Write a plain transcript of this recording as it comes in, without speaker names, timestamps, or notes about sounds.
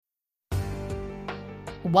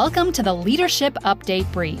Welcome to the Leadership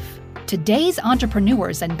Update Brief. Today's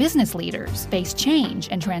entrepreneurs and business leaders face change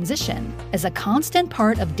and transition as a constant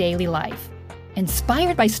part of daily life.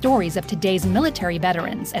 Inspired by stories of today's military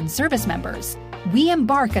veterans and service members, we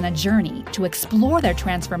embark on a journey to explore their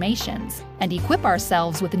transformations and equip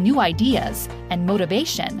ourselves with new ideas and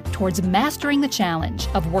motivation towards mastering the challenge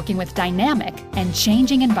of working with dynamic and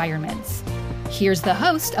changing environments. Here's the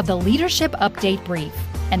host of the Leadership Update Brief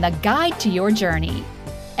and the guide to your journey,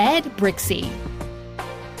 Ed Brixey.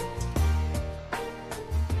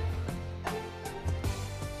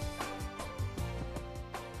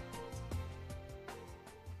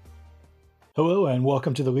 Hello and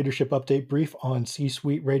welcome to the Leadership Update Brief on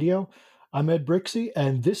C-Suite Radio. I'm Ed Brixey,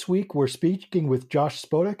 and this week we're speaking with Josh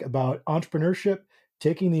Spodek about entrepreneurship,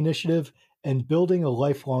 taking the initiative, and building a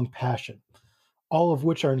lifelong passion, all of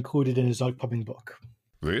which are included in his upcoming book.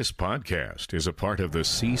 This podcast is a part of the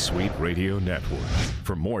C-Suite Radio Network.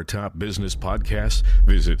 For more top business podcasts,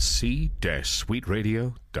 visit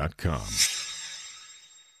c-suiteradio.com.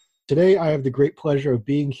 Today, I have the great pleasure of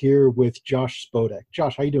being here with Josh Spodek.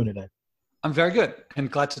 Josh, how are you doing today? I'm very good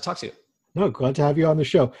and glad to talk to you. No, glad to have you on the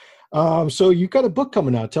show. So you've got a book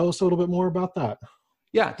coming out. Tell us a little bit more about that.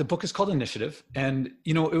 Yeah, the book is called Initiative. And,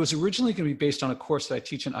 it was originally going to be based on a course that I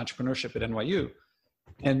teach in entrepreneurship at NYU.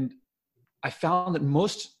 And I found that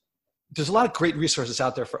there's a lot of great resources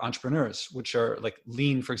out there for entrepreneurs, which are like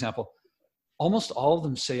Lean, for example. Almost all of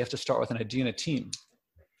them say you have to start with an idea and a team.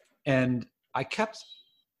 And I kept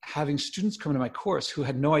having students come into my course who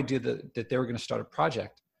had no idea that they were going to start a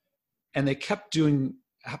project. And they kept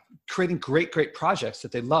creating great projects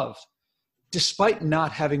that they loved, despite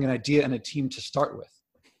not having an idea and a team to start with.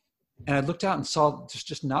 And I looked out and saw there's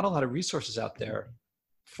just not a lot of resources out there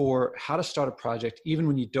for how to start a project, even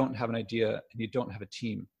when you don't have an idea and you don't have a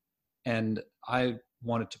team. And I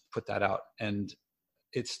wanted to put that out. And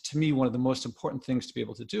it's, to me, one of the most important things to be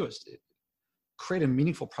able to do is to create a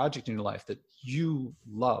meaningful project in your life that you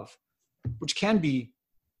love, which can be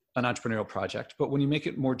an entrepreneurial project. But when you make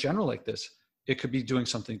it more general like this, it could be doing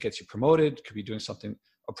something that gets you promoted, it could be doing something,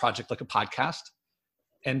 a project like a podcast,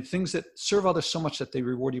 and things that serve others so much that they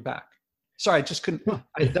reward you back. Sorry, I just couldn't,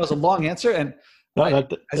 that was a long answer. And I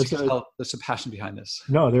can tell there's some passion behind this.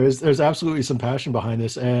 No, there's absolutely some passion behind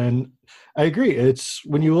this. And I agree. It's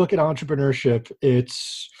when you look at entrepreneurship,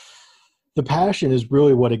 the passion is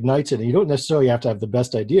really what ignites it. And you don't necessarily have to have the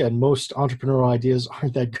best idea. And most entrepreneurial ideas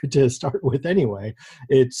aren't that good to start with anyway.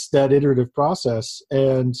 It's that iterative process.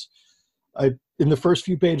 And in the first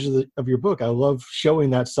few pages of your book, I love showing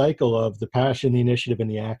that cycle of the passion, the initiative, and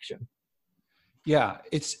the action. Yeah,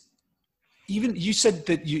 you said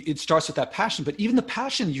that it starts with that passion, but even the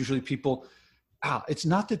passion, usually people, it's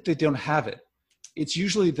not that they don't have it. It's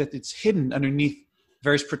usually that it's hidden underneath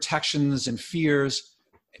various protections and fears.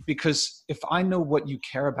 Because if I know what you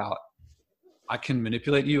care about, I can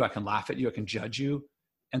manipulate you, I can laugh at you, I can judge you.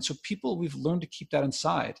 And so we've learned to keep that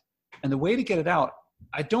inside. And the way to get it out,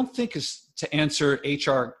 I don't think is to answer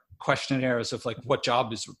HR questionnaires of like, what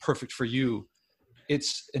job is perfect for you?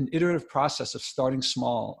 It's an iterative process of starting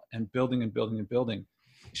small and building and building and building.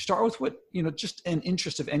 Start with what, just an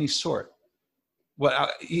interest of any sort.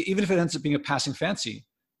 Even if it ends up being a passing fancy,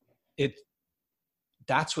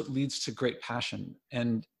 that's what leads to great passion.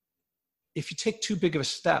 And if you take too big of a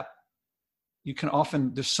step,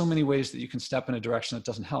 there's so many ways that you can step in a direction that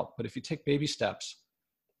doesn't help. But if you take baby steps,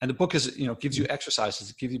 and the book gives you exercises,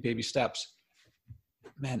 it gives you baby steps,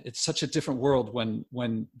 man, it's such a different world when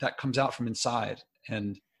that comes out from inside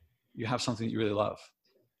and you have something that you really love.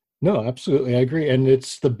 No, absolutely. I agree. And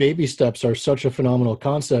the baby steps are such a phenomenal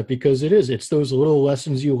concept because it's those little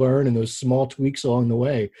lessons you learn and those small tweaks along the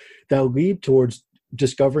way that lead towards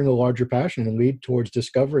discovering a larger passion and lead towards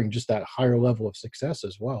discovering just that higher level of success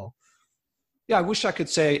as well. Yeah, I wish I could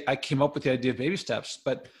say I came up with the idea of baby steps,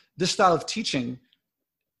 but this style of teaching,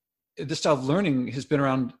 this style of learning has been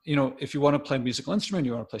around, if you want to play a musical instrument,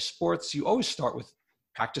 you want to play sports, you always start with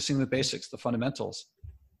practicing the basics, the fundamentals.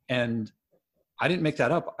 And I didn't make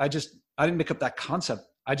that up. I didn't make up that concept.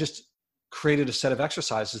 I just created a set of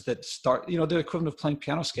exercises that start, the equivalent of playing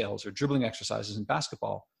piano scales or dribbling exercises in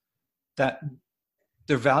basketball, that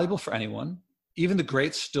they're valuable for anyone. Even the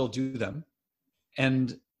greats still do them.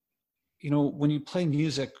 And, when you play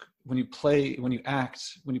music, when you act,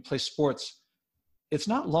 when you play sports, it's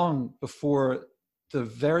not long before the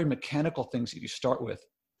very mechanical things that you start with,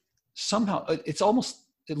 somehow it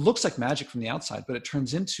looks like magic from the outside, but it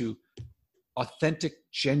turns into authentic,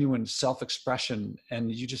 genuine self-expression.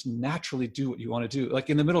 And you just naturally do what you want to do. Like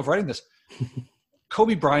in the middle of writing this,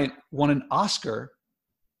 Kobe Bryant won an Oscar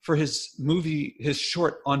for his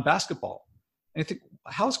short on basketball. And I think,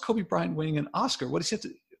 how is Kobe Bryant winning an Oscar? What does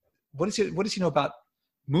he know about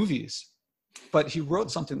movies? But he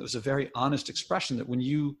wrote something that was a very honest expression that when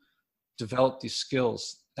you develop these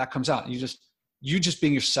skills, that comes out. And you just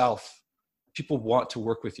being yourself, people want to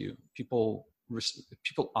work with you. People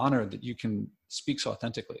honor that you can speak so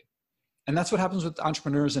authentically. And that's what happens with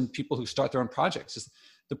entrepreneurs and people who start their own projects, is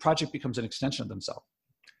the project becomes an extension of themselves.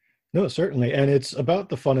 No, certainly. And it's about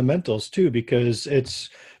the fundamentals too, because it's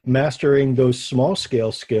mastering those small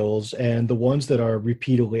scale skills and the ones that are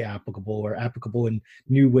repeatedly applicable or applicable in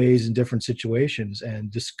new ways in different situations, and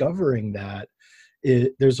discovering that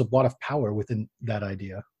there's a lot of power within that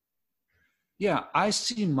idea. Yeah, I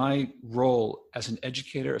see my role as an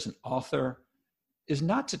educator, as an author, is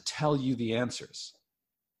not to tell you the answers.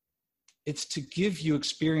 It's to give you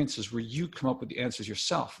experiences where you come up with the answers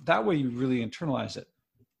yourself. That way you really internalize it.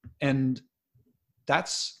 And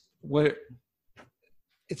that's where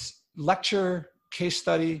it's lecture, case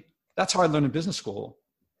study. That's how I learned in business school.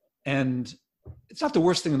 And it's not the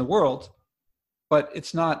worst thing in the world, but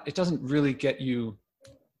it doesn't really get you,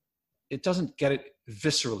 it doesn't get it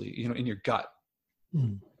viscerally, in your gut.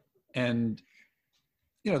 Mm. And,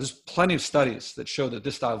 there's plenty of studies that show that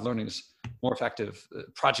this style of learning is more effective,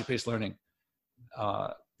 project-based learning,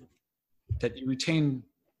 that you retain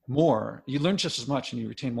more, you learn just as much and you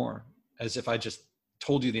retain more as if I just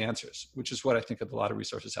told you the answers, which is what I think of a lot of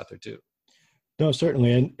resources out there too. No,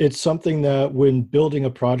 certainly. And it's something that when building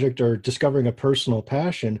a project or discovering a personal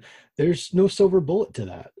passion, there's no silver bullet to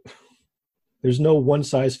that. There's no one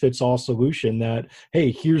size fits all solution that,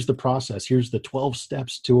 hey, here's the process. Here's the 12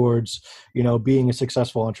 steps towards, being a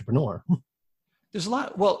successful entrepreneur. There's a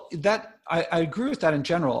lot. Well, I agree with that in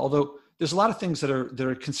general, although there's a lot of things that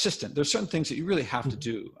are consistent. There's certain things that you really have to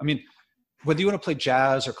do. I mean, whether you want to play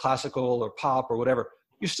jazz or classical or pop or whatever,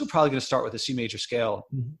 you're still probably going to start with a C major scale,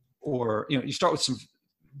 or, you start with some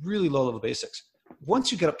really low level basics.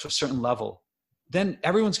 Once you get up to a certain level, then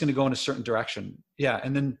everyone's going to go in a certain direction. Yeah.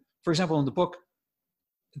 And then, for example, in the book,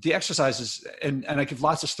 the exercises, and I give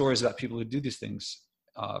lots of stories about people who do these things,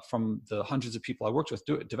 from the hundreds of people I worked with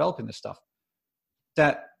developing this stuff,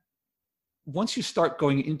 that once you start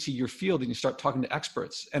going into your field and you start talking to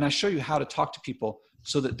experts, and I show you how to talk to people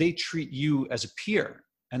so that they treat you as a peer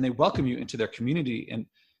and they welcome you into their community,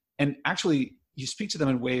 and actually you speak to them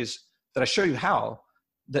in ways that I show you how,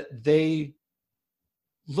 that they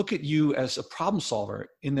look at you as a problem solver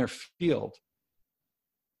in their field.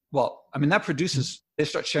 Well, I mean, that produces, they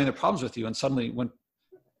start sharing their problems with you. And suddenly when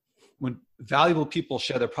valuable people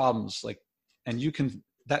share their problems,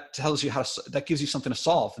 that tells you that gives you something to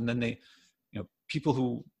solve. And then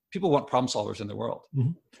people want problem solvers in the world.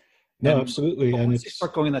 Mm-hmm. No, absolutely. And once they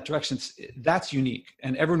start going in that direction, that's unique,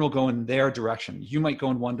 and everyone will go in their direction. You might go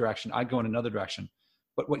in one direction, I'd go in another direction,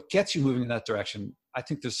 but what gets you moving in that direction, I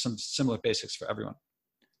think there's some similar basics for everyone.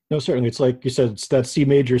 No, certainly. It's like you said, it's that C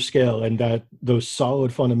major scale, and that those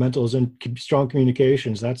solid fundamentals and strong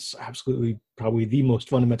communications, that's absolutely probably the most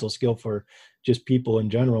fundamental skill for just people in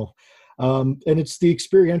general. And it's the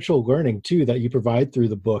experiential learning too that you provide through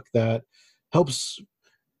the book that helps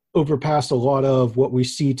overpass a lot of what we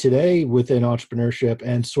see today within entrepreneurship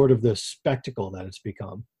and sort of the spectacle that it's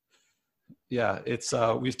become. Yeah, it's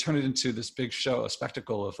we've turned it into this big show, a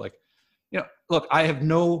spectacle of look, I have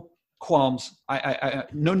no qualms, I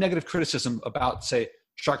no negative criticism about, say,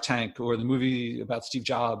 Shark Tank or the movie about Steve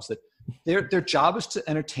Jobs, that their job is to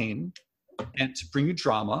entertain and to bring you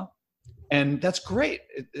drama. And that's great.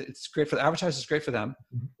 It's great for the advertisers, it's great for them.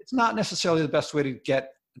 It's not necessarily the best way to get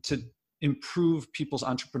to improve people's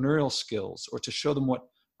entrepreneurial skills, or to show them what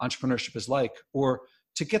entrepreneurship is like, or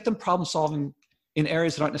to get them problem solving in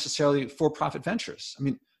areas that aren't necessarily for-profit ventures. I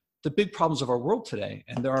mean, the big problems of our world today,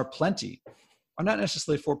 and there are plenty, are not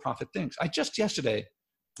necessarily for-profit things. I just yesterday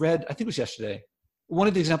read, I think it was yesterday, one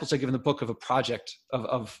of the examples I give in the book of a project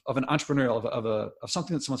of an entrepreneurial, of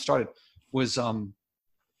something that someone started, was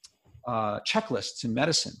checklists in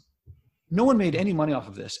medicine. No one made any money off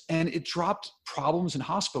of this, and it dropped problems in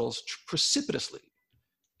hospitals precipitously.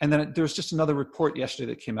 And then there was just another report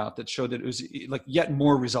yesterday that came out that showed that it was like yet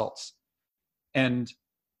more results. And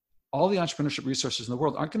all the entrepreneurship resources in the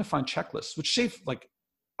world aren't going to find checklists, which save,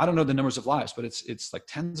 I don't know the numbers of lives, but it's like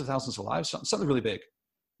tens of thousands of lives, something really big.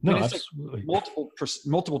 No, it's absolutely. Like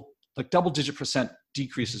multiple, like double-digit %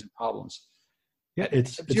 decreases in problems. Yeah,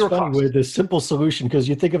 it's fun with a simple solution, because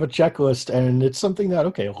you think of a checklist and it's something that,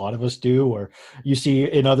 okay, a lot of us do, or you see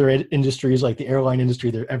in other industries like the airline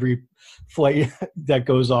industry, every flight that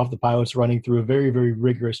goes off, the pilot's running through a very, very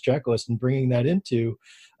rigorous checklist, and bringing that into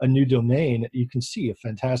a new domain, you can see a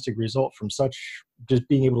fantastic result from just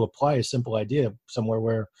being able to apply a simple idea somewhere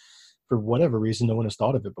where for whatever reason, no one has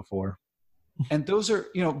thought of it before. And those are,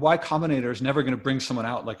 Y Combinator is never going to bring someone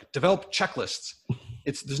out like develop checklists.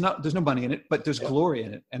 There's no money in it, but there's glory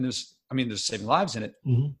in it. And there's saving lives in it.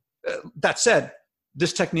 Mm-hmm. That said,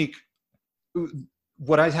 this technique,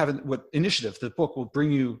 what initiative, the book will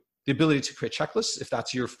bring you the ability to create checklists. If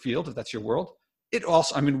that's your field, if that's your world, it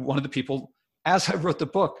also, one of the people, as I wrote the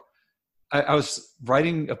book, I was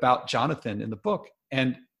writing about Jonathan in the book,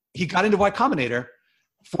 and he got into Y Combinator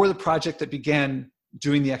for the project that began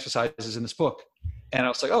doing the exercises in this book. And I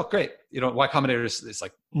was like, oh, great. Y Combinator is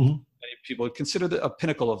like, many people would consider a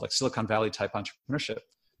pinnacle of like Silicon Valley type entrepreneurship.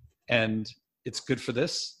 And it's good for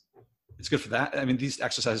this. It's good for that. These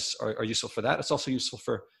exercises are useful for that. It's also useful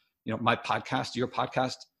for, my podcast, your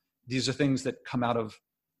podcast. These are things that come out of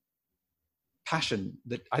passion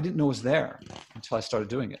that I didn't know was there until I started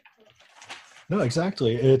doing it. No,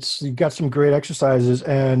 exactly. You've got some great exercises,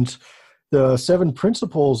 and the 7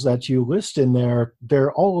 principles that you list in there,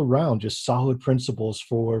 they're all around just solid principles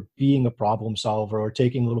for being a problem solver or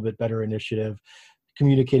taking a little bit better initiative,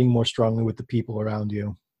 communicating more strongly with the people around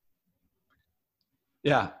you.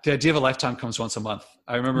 Yeah. The idea of a lifetime comes once a month.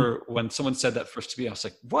 I remember when someone said that first to me, I was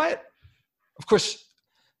like, what? Of course,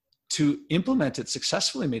 to implement it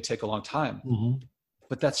successfully may take a long time,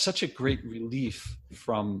 but that's such a great relief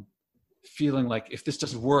from feeling like if this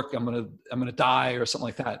doesn't work, I'm gonna die or something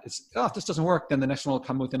like that. If this doesn't work, then the next one will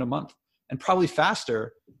come within a month, and probably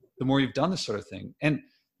faster the more you've done this sort of thing. And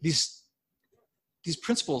these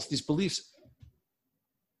principles, these beliefs,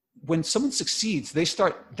 when someone succeeds,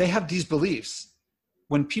 they have these beliefs.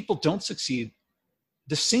 When people don't succeed,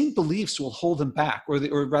 the same beliefs will hold them back, or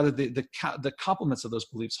rather the complements of those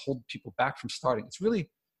beliefs hold people back from starting. It's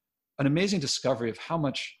really an amazing discovery of how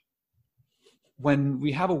much, when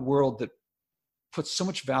we have a world that puts so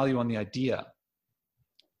much value on the idea.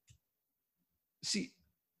 See,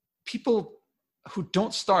 people who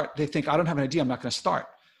don't start, they think, I don't have an idea, I'm not going to start.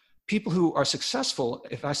 People who are successful,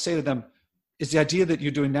 if I say to them, is the idea that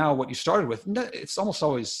you're doing now what you started with? No, it's almost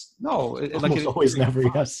always no. Always never,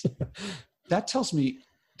 yes. That tells me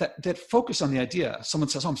that focus on the idea. Someone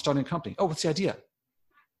says, oh, I'm starting a company. Oh, what's the idea?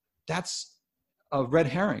 That's a red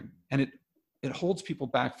herring. And it holds people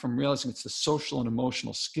back from realizing it's the social and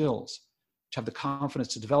emotional skills to have the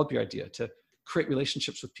confidence to develop your idea, to create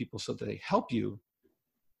relationships with people so that they help you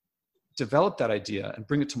develop that idea and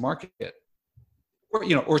bring it to market,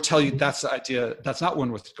 or tell you that's the idea, that's not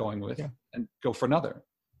one worth going with, and go for another.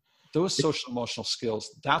 Those social emotional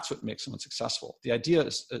skills, that's what makes someone successful. The idea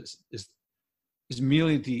is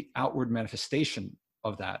merely the outward manifestation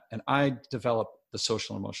of that. And I develop the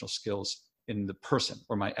social and emotional skills in the person,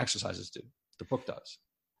 or my exercises do. The book does.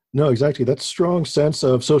 No, exactly. That strong sense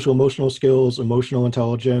of social emotional skills, emotional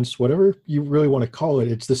intelligence, whatever you really want to call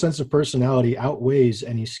it, it's the sense of personality outweighs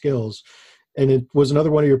any skills. And it was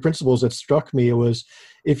another one of your principles that struck me. It was,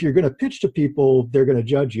 if you're going to pitch to people, they're going to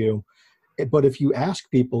judge you. But if you ask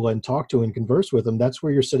people and talk to and converse with them, that's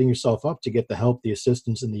where you're setting yourself up to get the help, the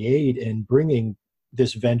assistance, and the aid in bringing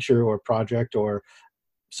this venture or project or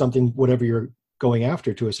something, whatever you're going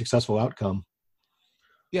after, to a successful outcome.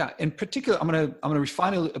 Yeah, in particular, I'm gonna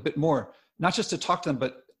refine it a bit more, not just to talk to them,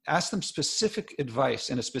 but ask them specific advice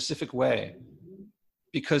in a specific way.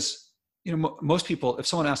 Because most people, if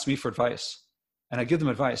someone asks me for advice and I give them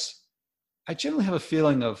advice, I generally have a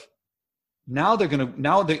feeling of now they're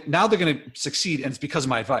gonna succeed, and it's because of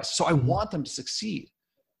my advice. So I want them to succeed.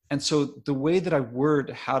 And so the way that I word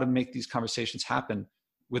how to make these conversations happen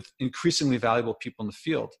with increasingly valuable people in the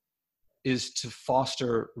field is to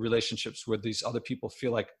foster relationships where these other people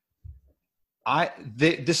feel like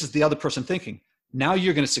this is the other person thinking, now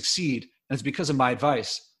you're going to succeed, and it's because of my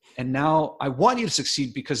advice. And now I want you to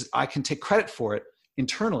succeed because I can take credit for it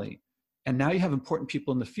internally. And now you have important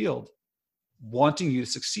people in the field wanting you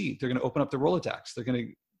to succeed. They're going to open up the Rolodex. They're going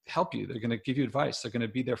to help you. They're going to give you advice. They're going to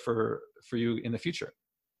be there for you in the future.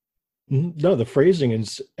 No, the phrasing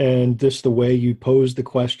and just the way you pose the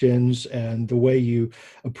questions and the way you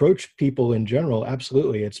approach people in general,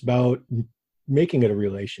 absolutely. It's about making it a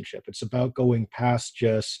relationship. It's about going past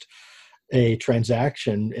just a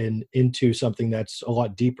transaction and into something that's a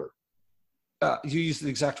lot deeper. You use the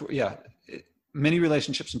exact word. Yeah. Many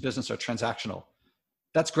relationships in business are transactional.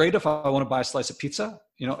 That's great if I want to buy a slice of pizza.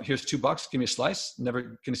 Here's $2, give me a slice. Never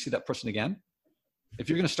going to see that person again. If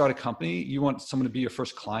you're going to start a company, you want someone to be your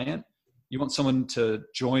first client. You want someone to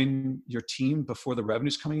join your team before the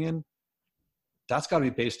revenue's coming in. That's got to be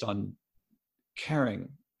based on caring,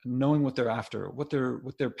 knowing what they're after, what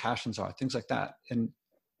their passions are, things like that. And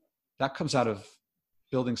that comes out of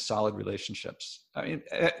building solid relationships.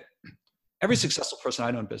 Every successful person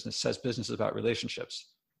I know in business says business is about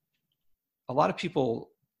relationships. a lot of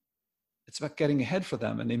people, it's about getting ahead for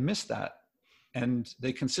them, and they miss that. And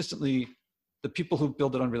they consistently, the people who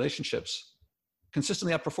build it on relationships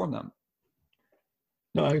consistently outperform them.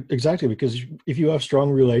 No, exactly. Because if you have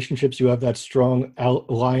strong relationships, you have that strong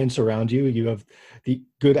alliance around you. You have the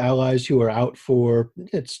good allies who are out for,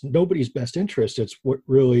 it's nobody's best interest. It's what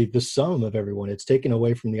really the sum of everyone. It's taken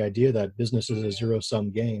away from the idea that business is a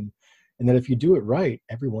zero-sum game, and that if you do it right,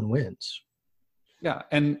 everyone wins. Yeah.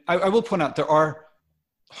 And I will point out, there are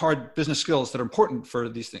hard business skills that are important for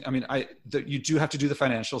these things. I mean, you do have to do the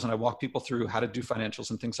financials, and I walk people through how to do financials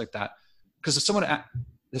and things like that. Because if someone,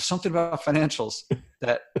 there's something about financials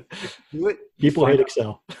that if you do it, people hate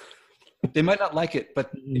Excel. They might not like it, but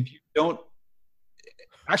if you don't,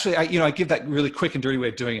 actually, I give that really quick and dirty way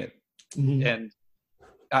of doing it. Mm-hmm. And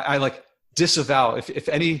I like disavow,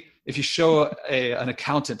 if you show an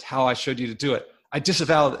accountant how I showed you to do it, I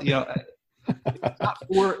disavow, it's not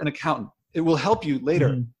for an accountant. It will help you later,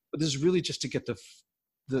 mm-hmm. but this is really just to get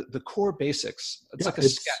the core basics. It's like a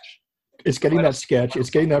sketch. It's getting that sketch,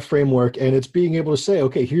 it's getting that framework, and it's being able to say,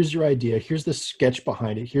 okay, here's your idea, here's the sketch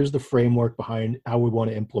behind it, here's the framework behind how we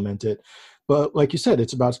want to implement it. But like you said,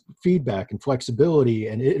 it's about feedback and flexibility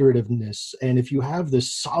and iterativeness. And if you have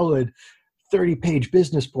this solid 30-page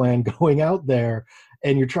business plan going out there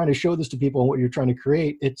and you're trying to show this to people and what you're trying to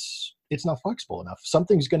create, it's not flexible enough.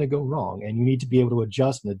 Something's going to go wrong, and you need to be able to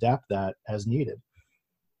adjust and adapt that as needed.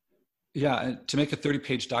 Yeah, and to make a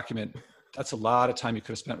 30-page document, that's a lot of time you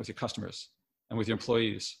could have spent with your customers and with your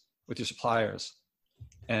employees, with your suppliers.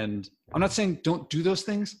 And I'm not saying don't do those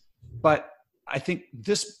things, but I think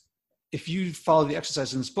if you follow the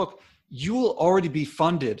exercise in this book, you will already be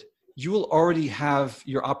funded. You will already have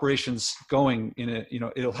your operations going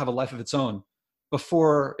it'll have a life of its own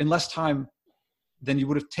in less time than you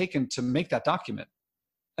would have taken to make that document.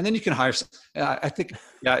 And then you can hire, I think,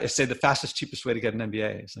 I say the fastest, cheapest way to get an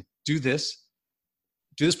MBA is like, do this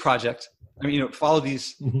project. Follow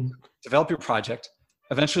these, mm-hmm. develop your project.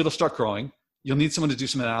 Eventually it'll start growing. You'll need someone to do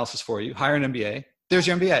some analysis for you. Hire an MBA. There's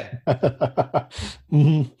your MBA.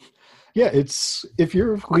 Mm-hmm. Yeah, if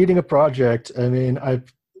you're leading a project,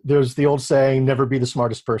 there's the old saying, never be the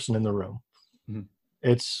smartest person in the room. Mm-hmm.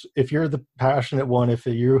 If you're the passionate one, if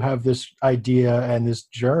you have this idea and this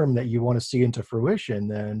germ that you want to see into fruition,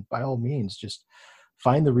 then by all means, just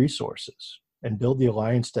find the resources and build the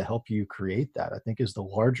alliance to help you create that. I think is the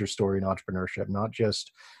larger story in entrepreneurship, not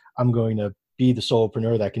just I'm going to be the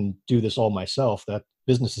solopreneur that can do this all myself. That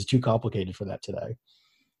business is too complicated for that today.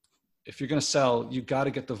 If you're going to sell, you got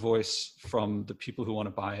to get the voice from the people who want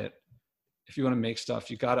to buy it. If you want to make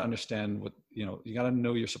stuff, you got to understand you got to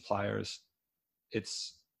know your suppliers.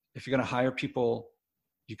 If you're going to hire people,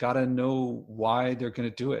 you got to know why they're going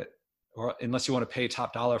to do it, or unless you want to pay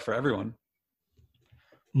top dollar for everyone.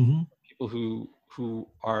 Mm-hmm. People who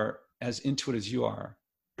are as into it as you are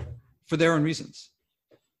for their own reasons.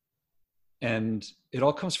 And it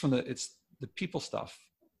all comes from it's the people stuff.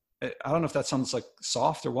 I don't know if that sounds like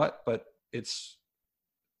soft or what, but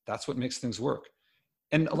that's what makes things work.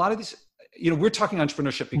 And a lot of these, we're talking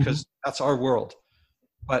entrepreneurship because mm-hmm. that's our world.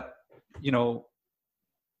 But,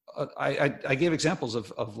 I gave examples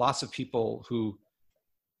of lots of people who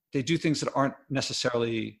they do things that aren't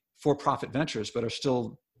necessarily for-profit ventures, but are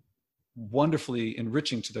still wonderfully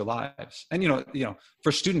enriching to their lives. And,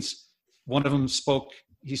 for students, one of them spoke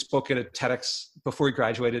at a TEDx before he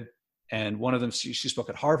graduated. And one of them, she spoke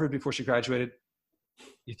at Harvard before she graduated.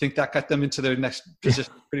 You think that got them into their next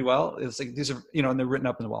position pretty well? It's like, these are, and they're written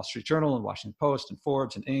up in the Wall Street Journal and Washington Post and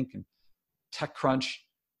Forbes and Inc. and TechCrunch.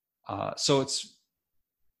 So it's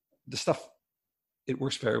the stuff, it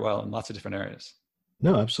works very well in lots of different areas.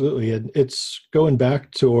 No, absolutely. And it's going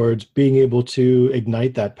back towards being able to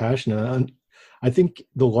ignite that passion. And I think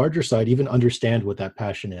the larger side, even understand what that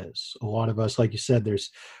passion is. A lot of us, like you said,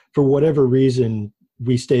 for whatever reason,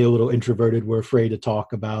 we stay a little introverted. We're afraid to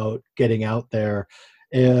talk about getting out there,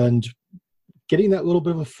 and getting that little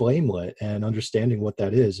bit of a flame lit and understanding what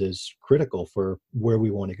that is critical for where we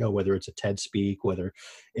want to go, whether it's a TED Speak, whether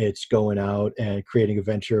it's going out and creating a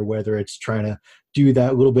venture, whether it's trying to do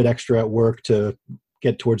that little bit extra at work to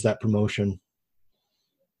get towards that promotion.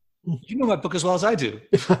 You know my book as well as I do.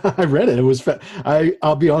 I read it. It was,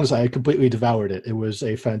 I'll be honest, I completely devoured it. It was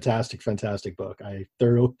a fantastic, fantastic book.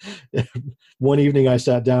 One evening I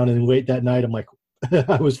sat down, and late that night, I'm like,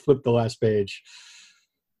 I was flipped the last page.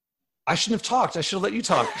 I shouldn't have talked. I should have let you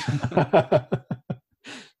talk.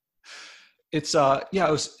 It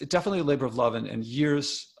was definitely a labor of love and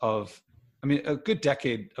years of, a good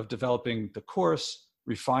decade of developing the course,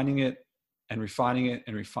 refining it and refining it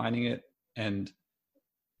and refining it. And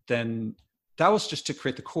then that was just to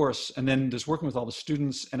create the course. And then there's working with all the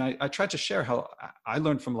students. And I tried to share how I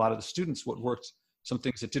learned from a lot of the students what worked, some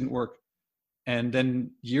things that didn't work. And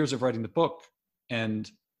then years of writing the book. And,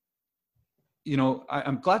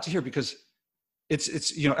 I'm glad to hear, because it's,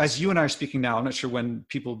 as you and I are speaking now, I'm not sure when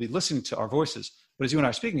people will be listening to our voices, but as you and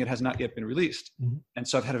I are speaking, it has not yet been released. Mm-hmm. And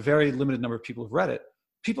so I've had a very limited number of people who've read it.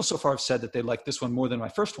 People so far have said that they like this one more than my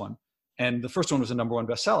first one. And the first one was a #1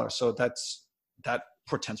 bestseller. So that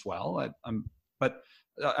portends well. But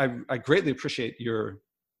I greatly appreciate your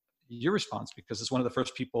response, because it's one of the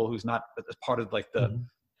first people who's not a part of like the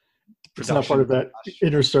it's not part of that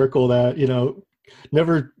inner circle that,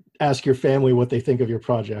 never ask your family what they think of your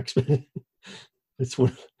projects. It's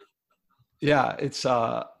one. Yeah. It's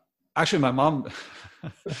actually my mom,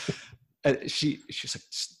 she's like,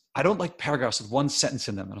 I don't like paragraphs with one sentence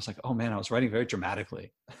in them. And I was like, oh man, I was writing very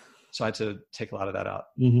dramatically. So I had to take a lot of that out.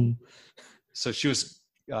 Mm-hmm. So she was,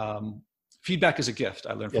 feedback is a gift.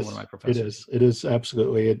 I learned from one of my professors. It is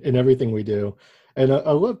absolutely in everything we do. And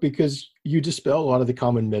I love, because you dispel a lot of the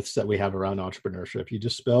common myths that we have around entrepreneurship. You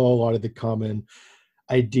dispel a lot of the common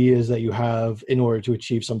ideas that you have in order to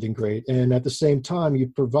achieve something great. And at the same time, you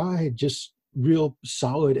provide just real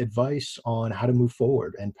solid advice on how to move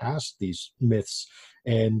forward and past these myths,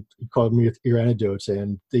 and you call them your antidotes,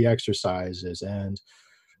 and the exercises, and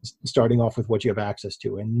starting off with what you have access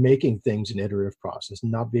to, and making things an iterative process,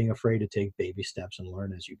 not being afraid to take baby steps and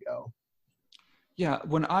learn as you go. Yeah.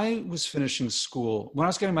 When I was finishing school, when I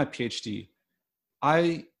was getting my PhD,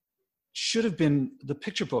 I should have been the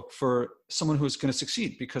picture book for someone who was going to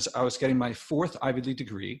succeed, because I was getting my 4th Ivy League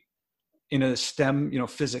degree in a STEM,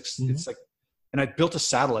 physics. Mm-hmm. It's like, and I built a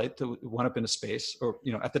satellite that went up into space, or,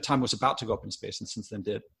 at the time was about to go up into space, and since then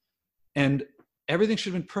did. And everything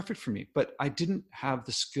should have been perfect for me, but I didn't have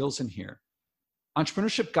the skills in here.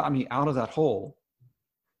 Entrepreneurship got me out of that hole,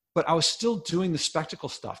 but I was still doing the spectacle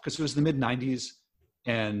stuff, because it was the mid-90s,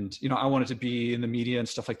 and, I wanted to be in the media and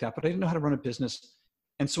stuff like that, but I didn't know how to run a business.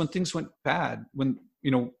 And so when things went bad, when,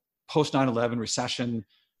 post 9/11 recession,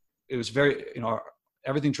 it was very,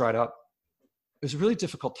 everything dried up. It was a really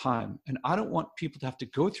difficult time. And I don't want people to have to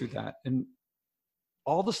go through that. And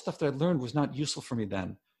all the stuff that I learned was not useful for me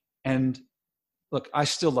then. And look, I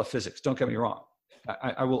still love physics. Don't get me wrong.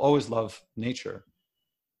 I will always love nature.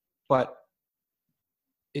 But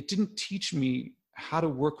it didn't teach me how to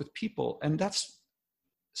work with people. And that's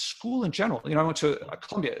school in general. I went to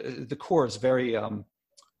Columbia. The core is very, it's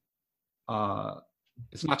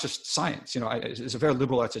not just science. It's a very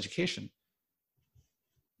liberal arts education.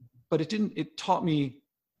 But it taught me,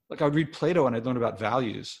 like I would read Plato and I'd learn about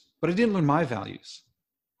values, but I didn't learn my values.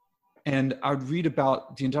 And I would read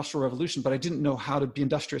about the Industrial Revolution, but I didn't know how to be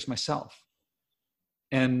industrious myself.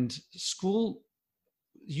 And school,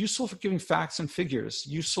 useful for giving facts and figures,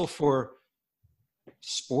 useful for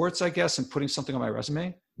sports, I guess, and putting something on my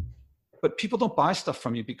resume. But people don't buy stuff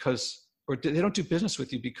from you or they don't do business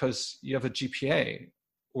with you because you have a GPA,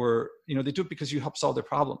 or, they do it because you help solve their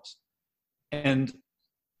problems. And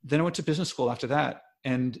then I went to business school after that,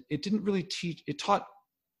 and it didn't really teach, it taught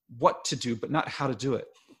what to do, but not how to do it.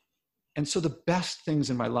 And so the best things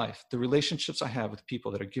in my life, the relationships I have with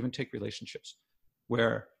people that are give and take relationships,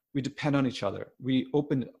 where we depend on each other, we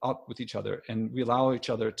open up with each other, and we allow each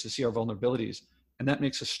other to see our vulnerabilities, and that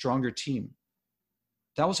makes a stronger team.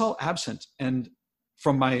 That was all absent. And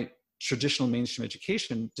from my traditional mainstream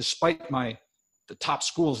education, despite the top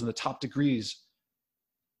schools and the top degrees,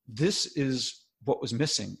 this is what was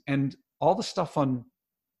missing. And all the stuff on,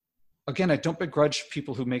 again, I don't begrudge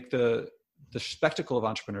people who make the spectacle of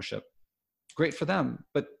entrepreneurship. Great for them.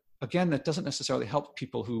 But again, that doesn't necessarily help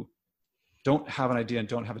people who don't have an idea and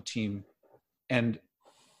don't have a team. And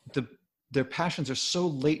their passions are so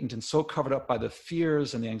latent and so covered up by the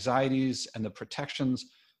fears and the anxieties and the protections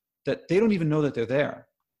that they don't even know that they're there.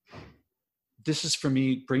 This is, for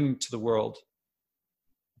me, bringing to the world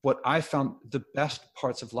what I found the best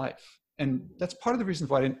parts of life. And that's part of the reason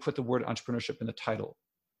why I didn't put the word entrepreneurship in the title,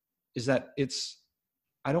 is that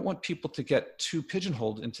I don't want people to get too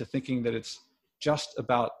pigeonholed into thinking that it's just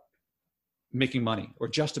about making money or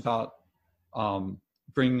just about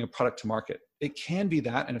bringing a product to market. It can be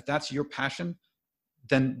that. And if that's your passion,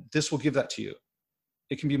 then this will give that to you.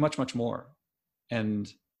 It can be much, much more.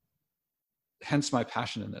 And hence my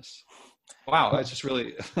passion in this. Wow. That's just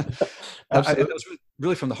really, that was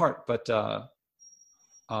really from the heart, but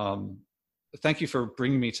thank you for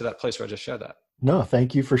bringing me to that place where I just shared that. No,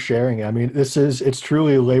 thank you for sharing. I mean, it's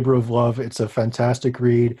truly a labor of love. It's a fantastic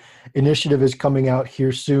read. Initiative is coming out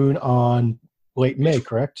here soon on late May,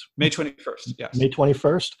 correct? May 21st, yes. May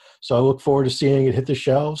 21st. So I look forward to seeing it hit the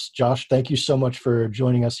shelves. Josh, thank you so much for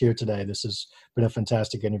joining us here today. This has been a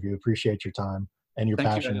fantastic interview. Appreciate your time and your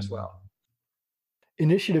passion. Thank you as well.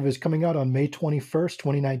 Initiative is coming out on May 21st,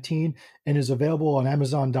 2019, and is available on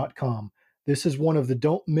Amazon.com. This is one of the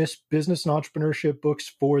don't miss business and entrepreneurship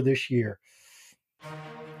books for this year.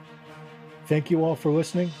 Thank you all for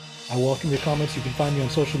listening. I welcome your comments. You can find me on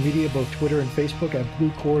social media, both Twitter and Facebook at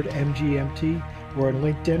BlueCordMGMT, or on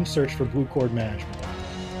LinkedIn, search for Blue Cord Management.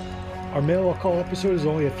 Our mail call episode is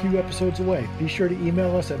only a few episodes away. Be sure to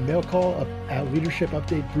email us at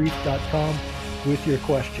mailcall@leadershipupdatebrief.com with your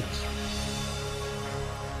questions.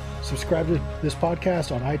 Subscribe to this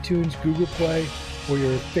podcast on iTunes, Google Play, or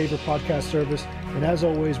your favorite podcast service. And as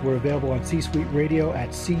always, we're available on C-Suite Radio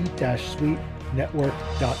at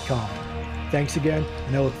c-suitenetwork.com. Thanks again,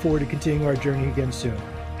 and I look forward to continuing our journey again soon.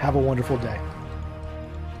 Have a wonderful day.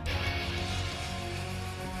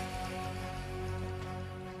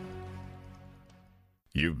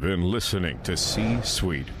 You've been listening to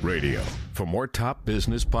C-Suite Radio. For more top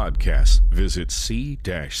business podcasts, visit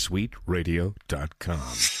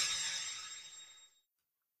c-suiteradio.com.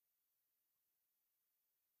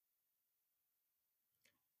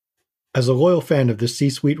 As a loyal fan of this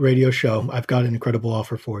C-Suite Radio show, I've got an incredible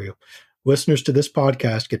offer for you. Listeners to this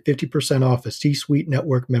podcast get 50% off a C-Suite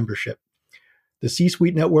Network membership. The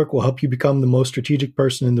C-Suite Network will help you become the most strategic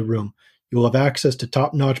person in the room. You will have access to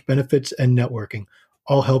top-notch benefits and networking,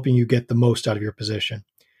 all helping you get the most out of your position.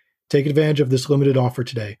 Take advantage of this limited offer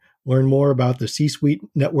today. Learn more about the C-Suite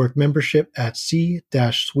Network membership at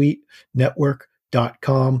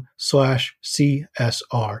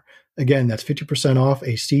c-suitenetwork.com/CSR. Again, that's 50% off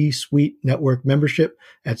a C-Suite Network membership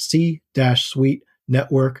at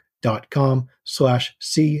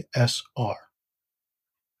c-suitenetwork.com/CSR.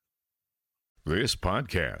 This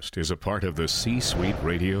podcast is a part of the C-Suite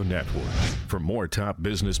Radio Network. For more top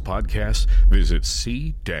business podcasts, visit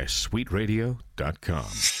c-suiteradio.com.